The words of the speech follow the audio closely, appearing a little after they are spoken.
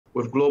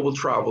with global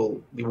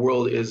travel, the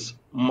world is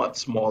much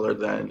smaller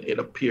than it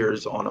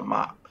appears on a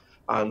map.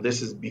 And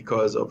this is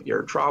because of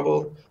air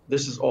travel.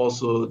 This is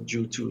also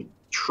due to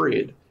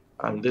trade.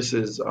 And this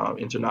is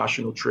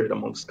international trade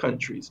amongst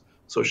countries.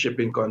 So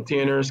shipping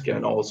containers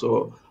can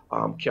also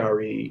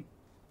carry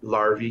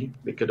larvae.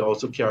 They could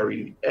also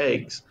carry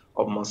eggs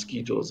of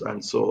mosquitoes.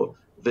 And so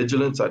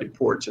vigilance at the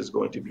ports is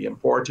going to be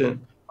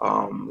important.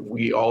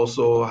 We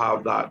also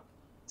have that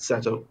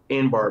set up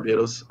in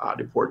Barbados at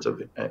the ports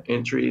of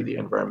entry, the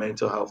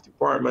Environmental Health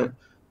Department.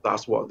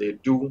 That's what they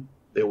do.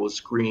 They will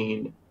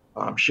screen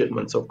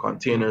shipments of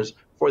containers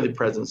for the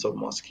presence of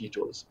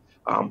mosquitoes.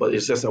 But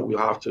it's just that we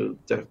have to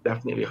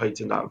definitely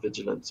heighten that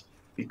vigilance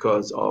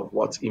because of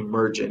what's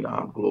emerging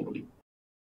globally.